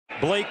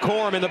Blake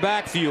Corum in the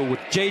backfield with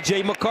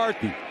J.J.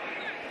 McCarthy.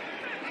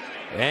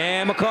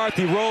 And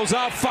McCarthy rolls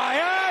out,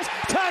 fires,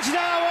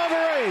 touchdown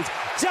Wolverines!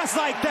 Just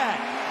like that,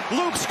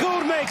 Luke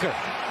Schoonmaker.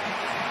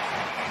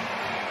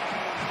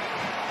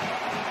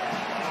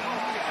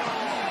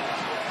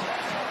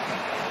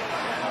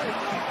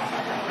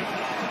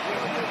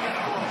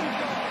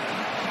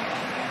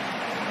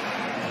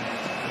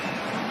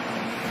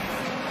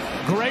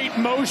 Great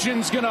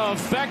motion's going to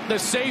affect the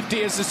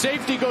safety as the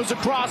safety goes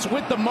across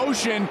with the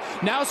motion.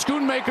 Now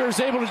Schoonmaker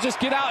is able to just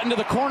get out into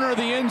the corner of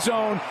the end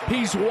zone.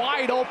 He's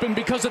wide open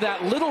because of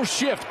that little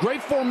shift.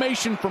 Great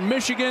formation from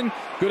Michigan,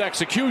 good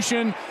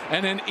execution,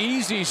 and an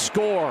easy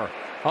score.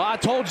 I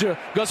told you,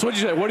 Gus, what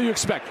did you say? What do you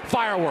expect?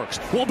 Fireworks.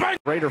 We'll bang.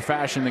 Greater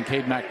fashion than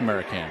Cade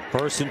McNamara can.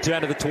 1st and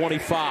 10 to the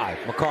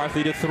 25.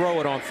 McCarthy to throw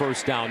it on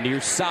 1st down.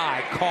 Near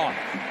side, caught.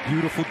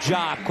 Beautiful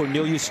job.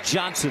 Cornelius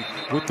Johnson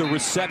with the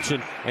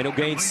reception, and he'll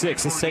gain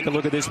 6. Let's take a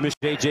look at this.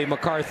 J.J.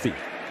 McCarthy.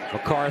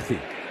 McCarthy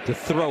to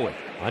throw it.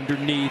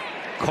 Underneath,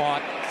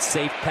 caught.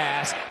 Safe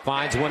pass.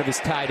 Finds one of his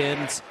tight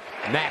ends,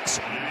 Max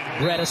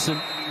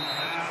Bredesen.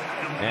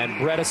 And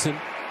Bredesen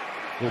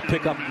will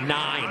pick up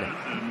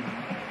 9.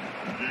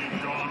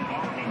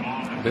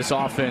 This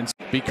offense,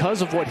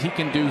 because of what he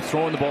can do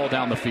throwing the ball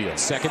down the field.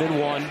 2nd and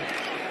 1.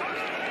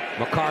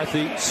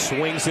 McCarthy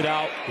swings it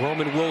out.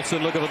 Roman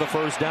Wilson looking for the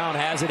 1st down.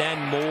 Has it and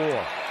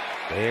more.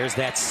 There's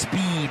that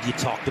speed you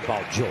talked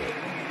about, Joel.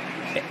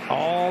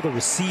 All the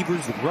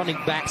receivers, the running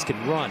backs can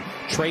run.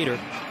 Trader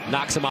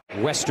knocks him out.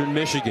 Western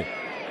Michigan.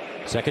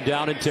 2nd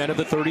down and 10 of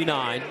the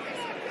 39.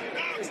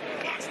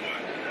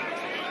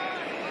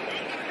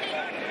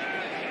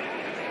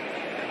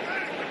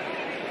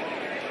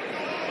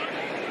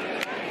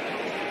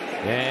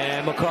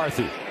 And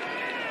McCarthy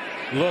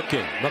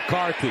looking.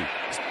 McCarthy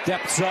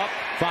steps up,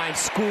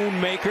 finds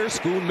Schoonmaker.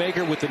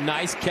 Schoonmaker with a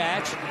nice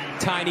catch.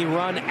 Tiny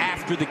run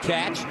after the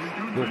catch.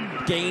 Will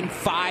gain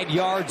 5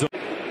 yards.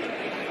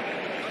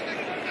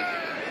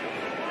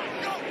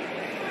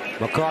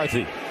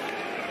 McCarthy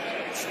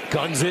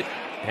guns it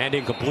and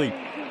incomplete.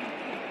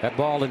 That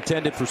ball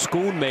intended for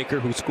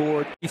Schoonmaker, who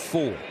scored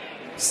 4.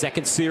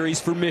 2nd series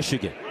for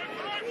Michigan.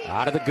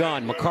 Out of the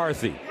gun,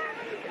 McCarthy.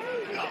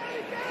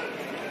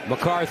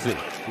 McCarthy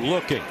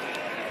looking.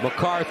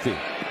 McCarthy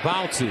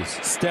bounces,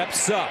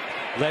 steps up,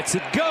 lets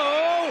it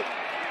go,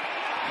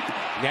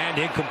 and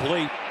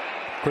incomplete.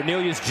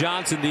 Cornelius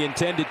Johnson, the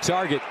intended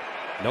target.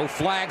 No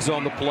flags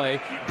on the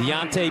play.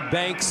 Deonte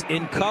Banks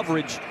in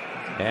coverage,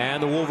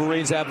 and the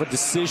Wolverines have a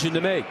decision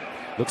to make.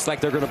 Looks like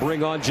they're going to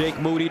bring on Jake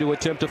Moody to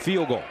attempt a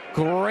field goal.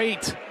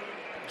 Great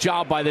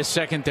job by this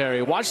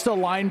secondary. Watch the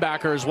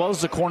linebacker as well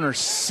as the corner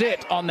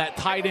sit on that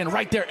tight end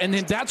right there, and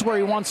then that's where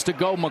he wants to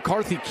go.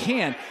 McCarthy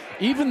can.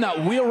 Even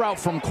that wheel route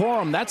from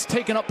Corum, that's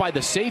taken up by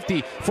the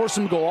safety, force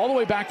him to go all the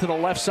way back to the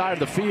left side of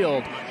the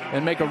field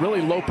and make a really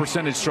low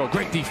percentage throw.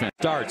 Great defense.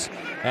 Starts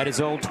at his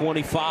own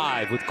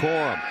 25 with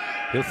Corum.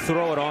 He'll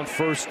throw it on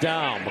 1st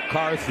down.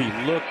 McCarthy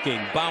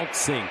looking,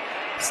 bouncing,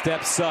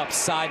 steps up,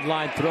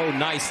 sideline throw,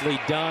 nicely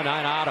done,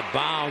 and out of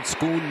bounds.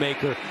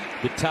 Schoonmaker,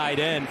 the tight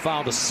end,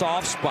 found a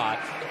soft spot.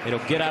 It'll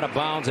get out of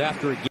bounds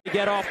after it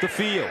get off the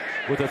field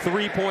with a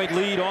 3-point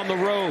lead on the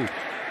road.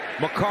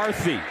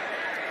 McCarthy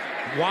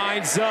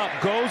winds up,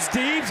 goes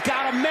deep,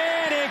 got a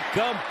man,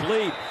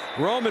 incomplete.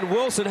 Roman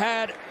Wilson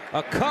had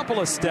a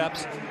couple of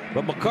steps,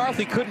 but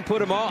McCarthy couldn't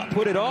put it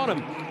on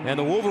him, and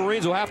the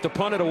Wolverines will have to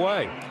punt it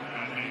away.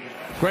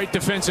 Great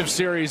defensive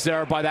series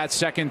there by that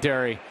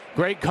secondary.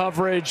 Great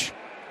coverage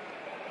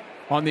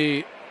on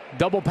the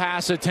double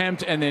pass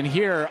attempt, and then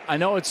here, I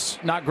know it's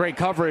not great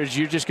coverage.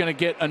 You're just going to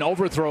get an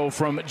overthrow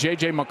from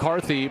J.J.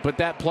 McCarthy, but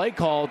that play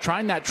call,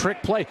 trying that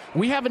trick play,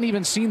 we haven't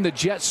even seen the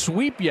jet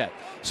sweep yet.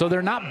 So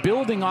they're not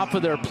building off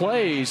of their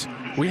plays.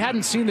 We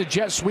hadn't seen the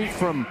jet sweep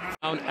from...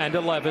 Down and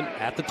 11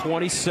 at the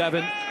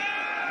 27.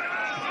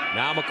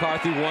 Now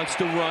McCarthy wants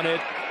to run it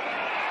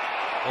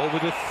over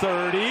the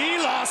 30.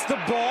 Lost the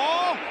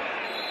ball.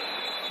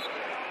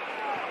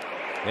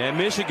 And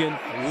Michigan,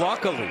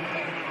 luckily,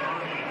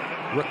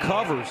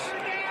 recovers.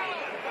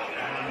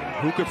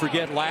 Who could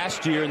forget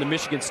last year in the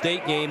Michigan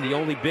State game, the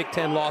only Big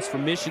Ten loss for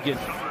Michigan,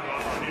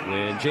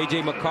 when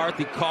J.J.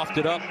 McCarthy coughed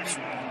it up,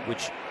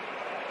 which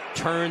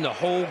turned the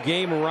whole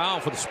game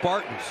around for the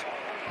Spartans.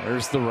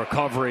 There's the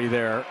recovery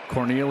there.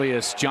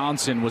 Cornelius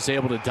Johnson was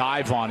able to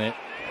dive on it.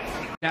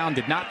 Down,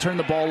 did not turn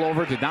the ball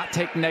over, did not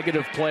take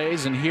negative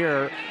plays, and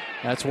here,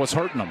 that's what's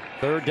hurting them.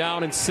 3rd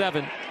down and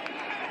 7.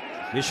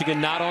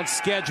 Michigan not on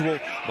schedule.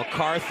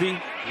 McCarthy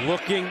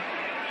looking.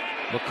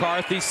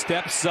 McCarthy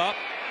steps up,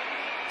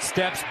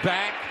 steps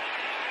back,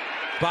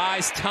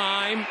 buys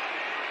time,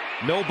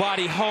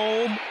 nobody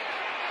home,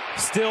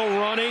 still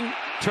running,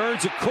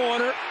 turns a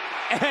corner,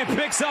 and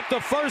picks up the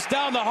 1st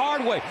down the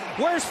hard way.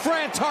 Where's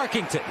Fran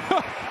Tarkington?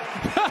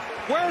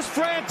 Where's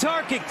Fran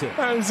Tarkington?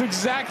 That is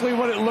exactly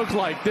what it looked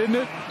like, didn't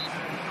it?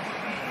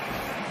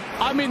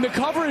 I mean, the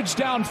coverage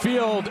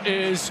downfield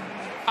is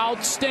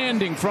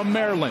outstanding from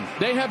Maryland.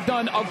 They have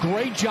done a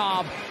great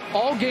job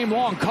all game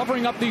long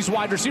covering up these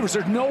wide receivers.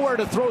 There's nowhere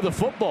to throw the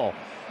football.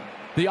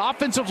 The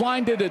offensive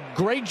line did a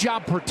great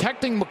job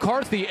protecting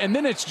McCarthy, and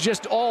then it's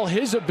just all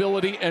his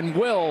ability and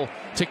will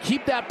to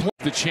keep that play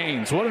the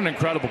chains. What an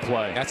incredible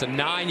play. That's a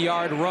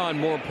 9-yard run.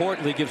 More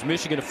importantly, gives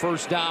Michigan a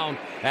first down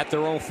at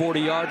their own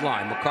 40-yard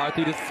line.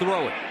 McCarthy to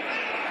throw it.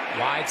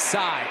 Wide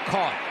side,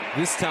 caught.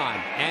 This time,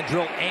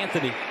 Andrew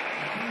Anthony,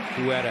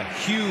 who had a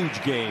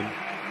huge game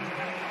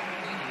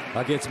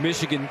against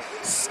Michigan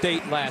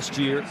State last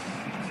year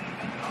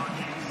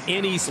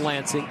in East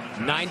Lansing.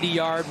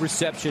 90-yard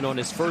reception on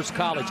his first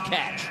college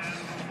catch.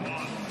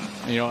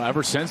 You know,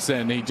 ever since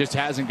then, he just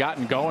hasn't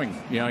gotten going.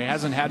 You know, he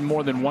hasn't had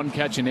more than one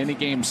catch in any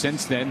game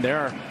since then.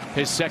 They're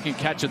his second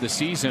catch of the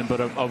season,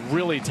 but a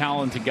really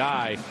talented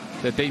guy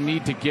that they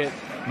need to get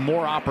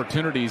more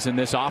opportunities in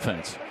this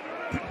offense.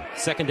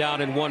 Second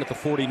down and 1 at the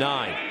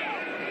 49.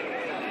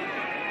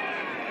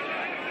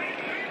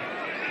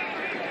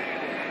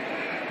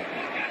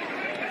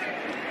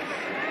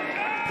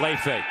 Play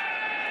fake.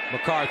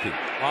 McCarthy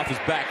off his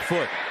back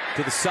foot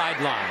to the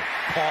sideline.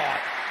 Caught.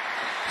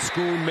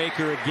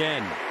 Schoonmaker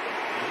again.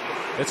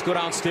 Let's go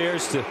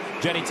downstairs to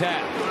Jenny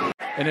Tabb.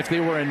 And if they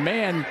were in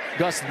man,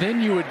 Gus,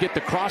 then you would get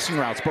the crossing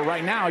routes. But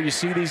right now, you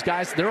see these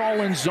guys, they're all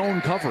in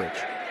zone coverage.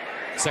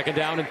 Second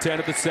down and 10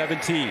 at the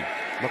 17.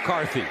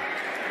 McCarthy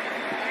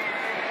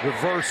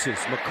reverses.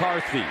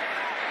 McCarthy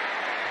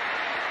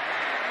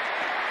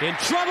in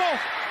trouble.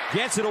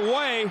 Gets it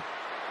away.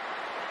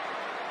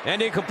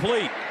 And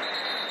incomplete.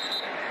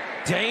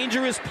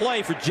 Dangerous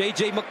play for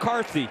J.J.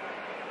 McCarthy.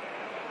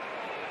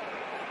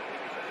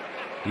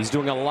 He's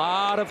doing a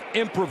lot of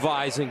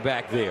improvising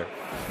back there.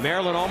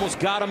 Maryland almost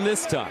got him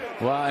this time.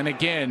 Well, and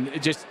again,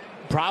 just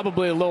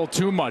probably a little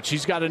too much.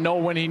 He's got to know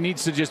when he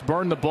needs to just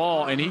burn the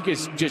ball, and he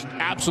gets just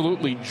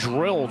absolutely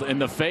drilled in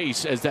the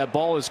face as that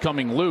ball is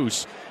coming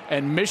loose.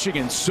 And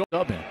Michigan's so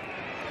up in.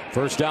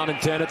 First down and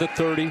 10 at the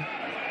 30.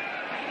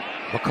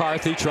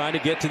 McCarthy trying to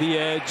get to the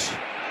edge.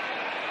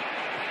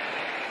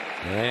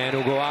 And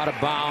he'll go out of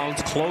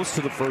bounds, close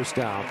to the first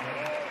down.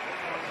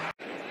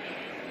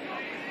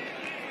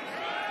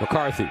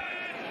 McCarthy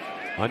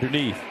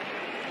underneath.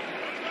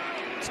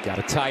 He's got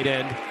a tight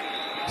end.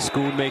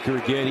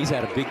 Schoonmaker again. He's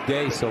had a big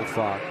day so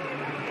far.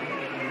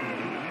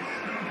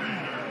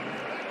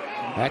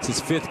 That's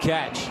his 5th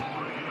catch.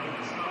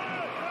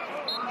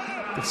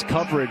 This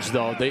coverage,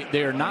 though,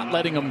 they are not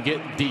letting him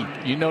get deep.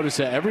 You notice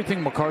that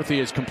everything McCarthy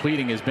is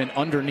completing has been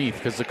underneath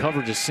because the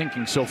coverage is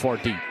sinking so far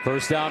deep.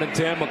 First down and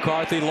 10.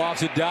 McCarthy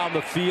lofts it down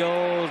the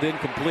field.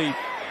 Incomplete.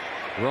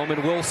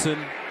 Roman Wilson,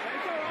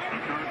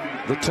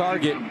 the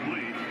target.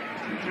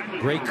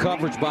 Great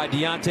coverage by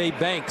Deonte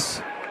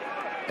Banks.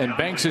 And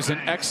Banks is an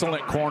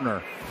excellent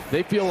corner.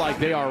 They feel like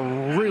they are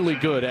really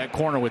good at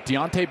corner with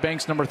Deonte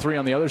Banks, number 3,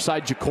 on the other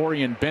side,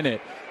 Jacorian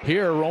Bennett.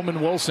 Here, Roman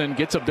Wilson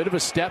gets a bit of a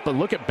step, but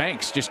look at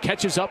Banks. Just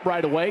catches up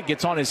right away,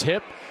 gets on his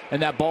hip,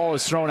 and that ball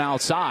is thrown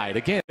outside.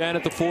 Again, and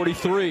at the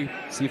 43.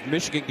 See if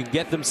Michigan can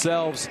get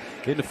themselves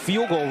into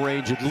field goal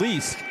range at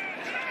least.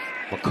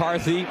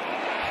 McCarthy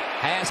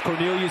has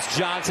Cornelius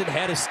Johnson,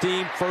 head of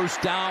steam,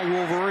 first down,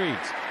 Wolverines.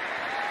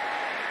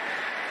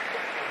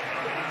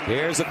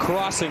 There's a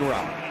crossing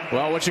route.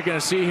 Well, what you're going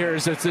to see here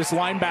is that this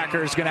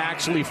linebacker is going to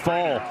actually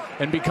fall.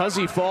 And because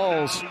he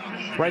falls,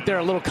 right there,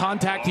 a little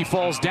contact, he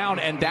falls down.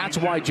 And that's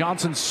why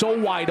Johnson's so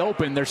wide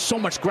open. There's so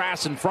much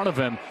grass in front of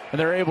him, and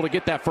they're able to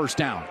get that first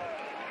down.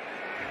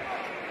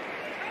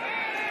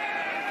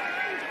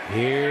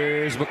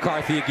 Here's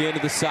McCarthy again to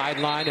the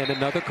sideline, and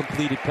another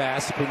completed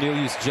pass to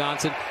Cornelius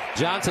Johnson.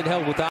 Johnson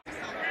held without.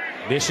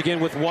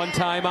 Michigan with 1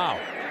 timeout.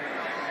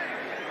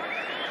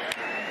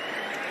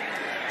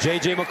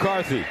 J.J.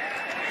 McCarthy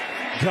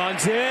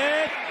guns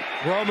it.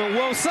 Roman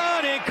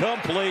Wilson,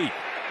 incomplete.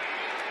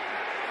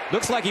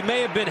 Looks like he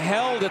may have been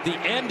held at the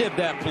end of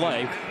that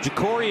play.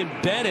 Jacorian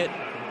Bennett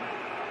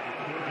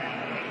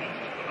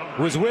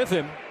was with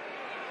him.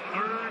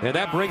 And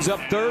that brings up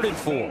 3rd and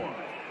 4.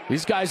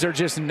 These guys are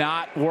just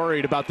not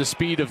worried about the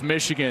speed of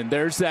Michigan.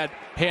 There's that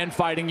hand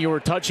fighting you were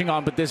touching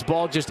on, but this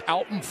ball just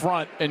out in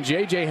front, and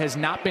J.J. has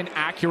not been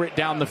accurate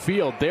down the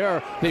field.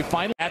 They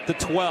finally at the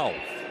 12.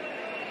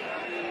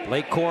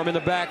 Blake Corum in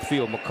the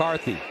backfield.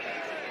 McCarthy.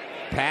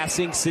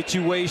 Passing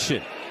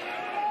situation.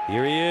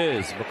 Here he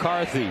is.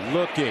 McCarthy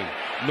looking.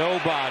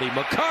 Nobody.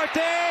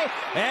 McCarthy!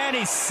 And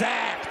he's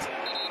sacked.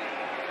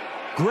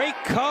 Great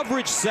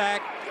coverage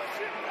sack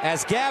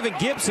as Gavin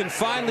Gibson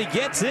finally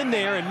gets in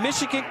there, and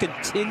Michigan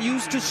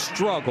continues to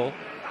struggle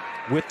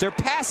with their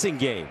passing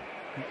game.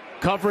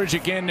 Coverage,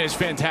 again, is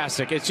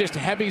fantastic. It's just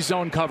heavy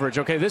zone coverage.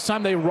 Okay, this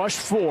time they rush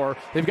 4.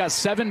 They've got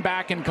 7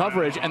 back in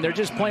coverage, and they're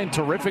just playing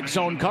terrific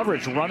zone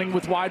coverage, running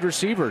with wide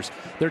receivers.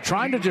 They're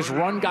trying to just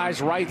run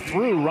guys right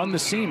through, run the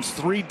seams,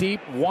 3 deep,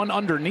 1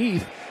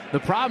 underneath. The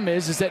problem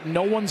is that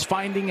no one's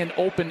finding an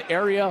open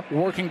area,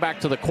 working back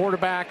to the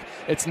quarterback.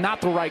 It's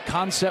not the right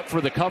concept for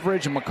the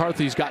coverage, and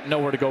McCarthy's got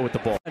nowhere to go with the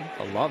ball.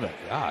 I love it.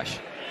 Gosh.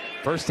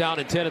 First down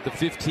and 10 at the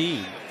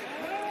 15.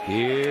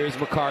 Here's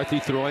McCarthy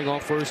throwing on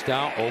first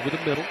down over the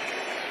middle.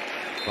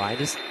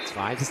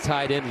 Finds his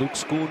tight end, Luke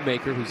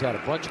Schoonmaker, who's had a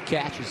bunch of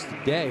catches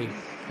today.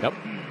 Yep.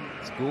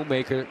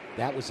 Schoonmaker,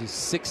 that was his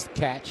 6th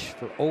catch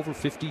for over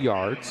 50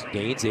 yards.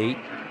 Gains 8.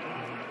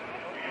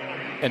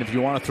 And if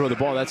you want to throw the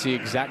ball, that's the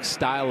exact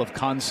style of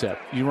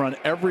concept. You run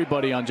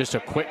everybody on just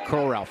a quick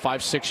curl route,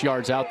 5-6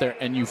 yards out there,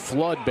 and you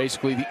flood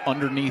basically the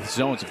underneath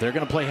zones. If they're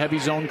going to play heavy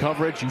zone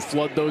coverage, you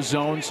flood those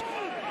zones.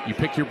 You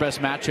pick your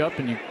best matchup,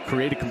 and you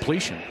create a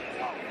completion.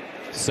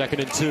 2nd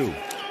and 2.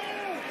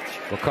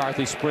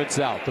 McCarthy sprints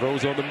out,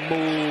 throws on the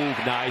move.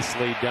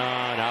 Nicely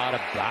done, out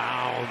of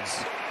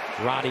bounds.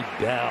 Ronnie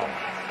Bell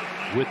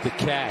with the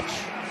catch.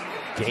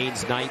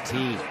 Gains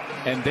 19.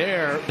 And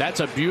that's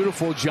a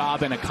beautiful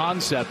job and a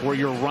concept where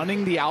you're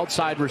running the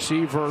outside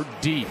receiver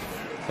deep.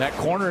 That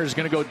corner is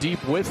going to go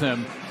deep with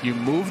him. You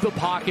move the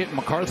pocket.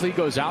 McCarthy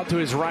goes out to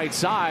his right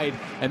side,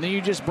 and then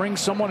you just bring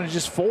someone and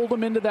just fold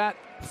him into that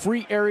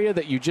free area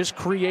that you just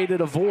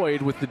created a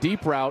void with the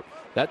deep route.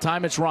 That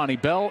time it's Ronnie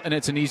Bell, and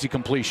it's an easy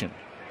completion.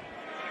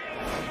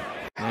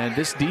 And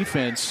this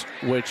defense,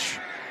 which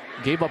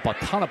gave up a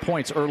ton of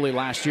points early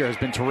last year, has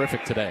been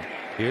terrific today.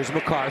 Here's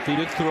McCarthy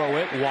to throw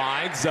it.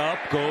 Winds up,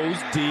 goes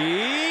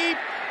deep.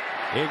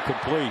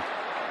 Incomplete.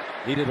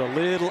 Needed a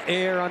little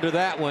air under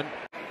that one.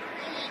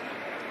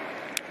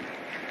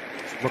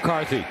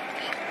 McCarthy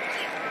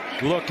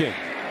looking.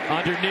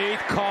 Underneath,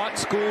 caught.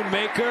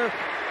 Schoonmaker.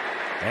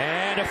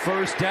 And a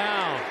first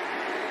down.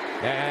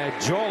 And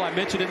Joel, I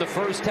mentioned in the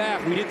first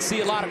half, we didn't see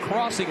a lot of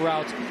crossing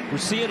routes. We're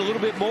seeing a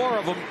little bit more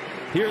of them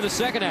here in the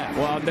second half.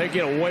 Well, they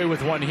get away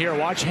with one here.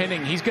 Watch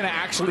Henning. He's going to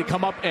actually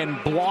come up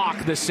and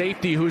block the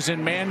safety who's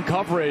in man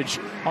coverage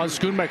on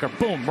Schoonmaker.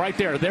 Boom, right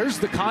there. There's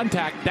the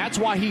contact. That's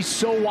why he's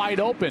so wide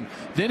open.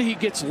 Then he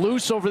gets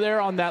loose over there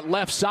on that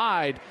left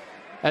side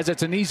as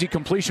it's an easy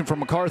completion for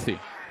McCarthy.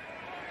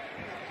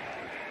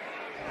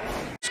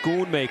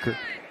 Schoonmaker,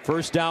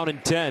 first down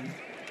and 10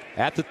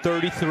 at the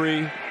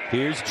 33.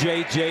 Here's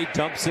J.J.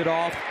 dumps it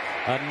off.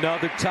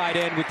 Another tight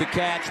end with the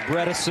catch,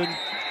 Bredesen.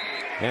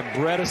 And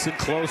Bredesen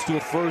close to a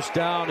first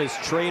down as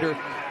Trader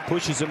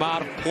pushes him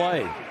out of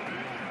play.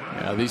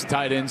 Yeah, these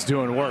tight ends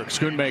doing work.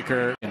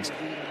 Schoonmaker,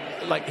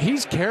 like,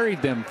 he's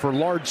carried them for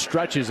large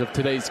stretches of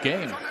today's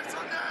game.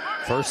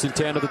 1st and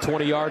 10 of the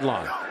 20-yard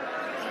line.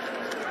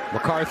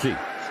 McCarthy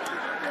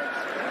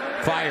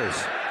fires.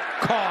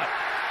 Caught.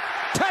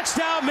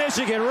 Touchdown,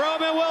 Michigan.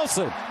 Roman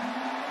Wilson.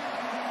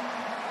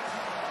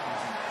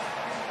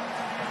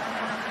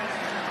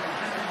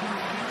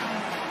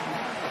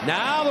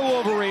 Now the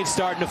Wolverines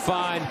starting to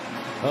find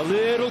a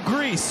little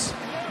grease.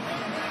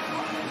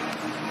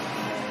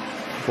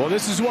 Well,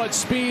 this is what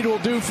speed will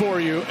do for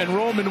you, and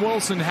Roman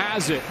Wilson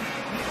has it.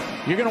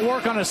 You're going to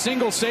work on a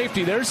single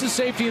safety. There's the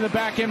safety in the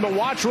back end, but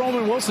watch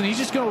Roman Wilson. He's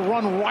just going to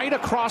run right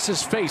across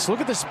his face.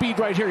 Look at the speed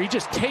right here. He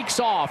just takes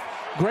off.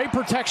 Great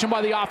protection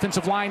by the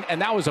offensive line,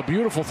 and that was a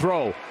beautiful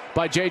throw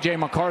by J.J.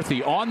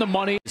 McCarthy. On the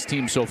money, his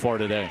team so far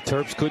today.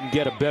 Terps couldn't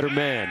get a better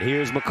man.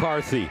 Here's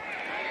McCarthy.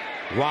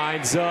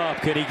 Winds up.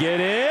 Can he get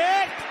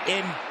it?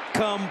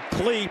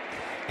 Incomplete.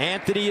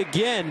 Anthony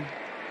again.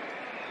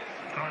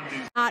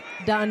 Not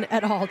done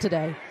at all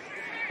today.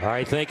 All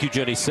right, thank you,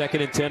 Jenny.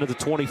 2nd and 10 of the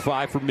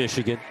 25 for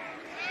Michigan.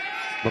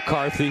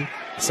 McCarthy,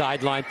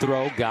 sideline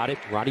throw, got it.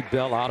 Ronnie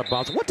Bell out of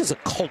bounds. What does a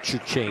culture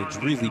change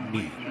really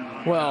mean?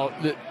 Well,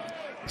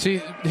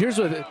 see, here's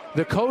what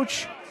the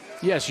coach,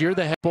 yes, you're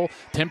the head.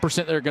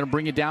 10% they're going to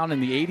bring you down,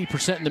 and the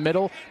 80% in the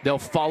middle, they'll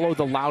follow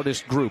the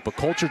loudest group. A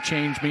culture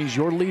change means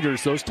your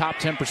leaders, those top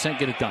 10%,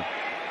 get it done.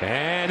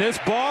 And this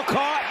ball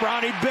caught.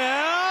 Ronnie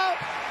Bell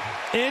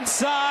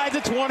inside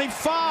the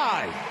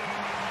 25.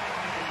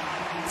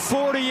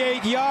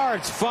 48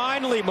 yards.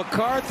 Finally,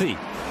 McCarthy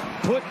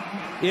put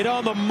it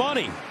on the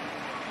money.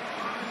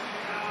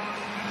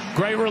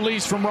 Great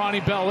release from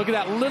Ronnie Bell. Look at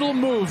that little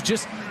move,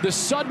 just the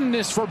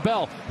suddenness for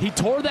Bell. He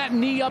tore that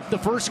knee up the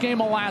first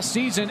game of last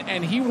season,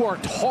 and he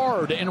worked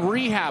hard in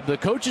rehab. The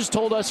coaches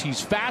told us he's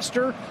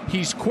faster,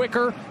 he's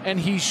quicker, and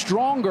he's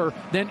stronger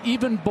than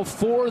even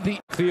before the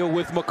field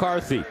with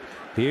McCarthy.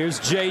 Here's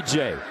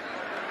J.J.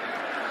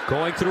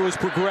 going through his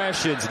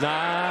progressions.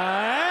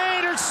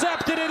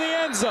 Intercepted in the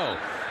end zone.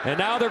 And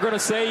now they're going to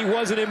say he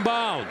wasn't in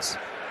bounds.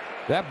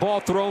 That ball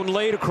thrown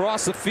late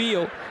across the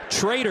field.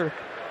 Trader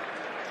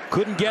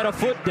couldn't get a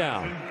foot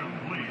down.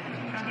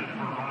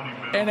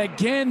 And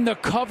again, the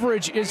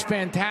coverage is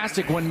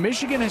fantastic. When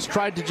Michigan has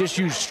tried to just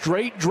use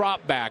straight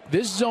drop back,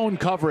 this zone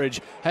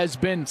coverage has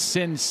been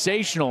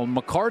sensational.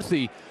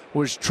 McCarthy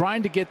was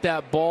trying to get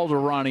that ball to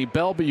Ronnie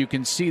Bell, but you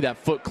can see that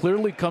foot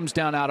clearly comes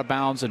down out of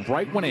bounds, and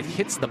right when it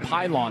hits the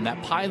pylon, that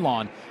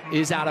pylon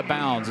is out of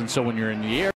bounds. And so when you're in the air,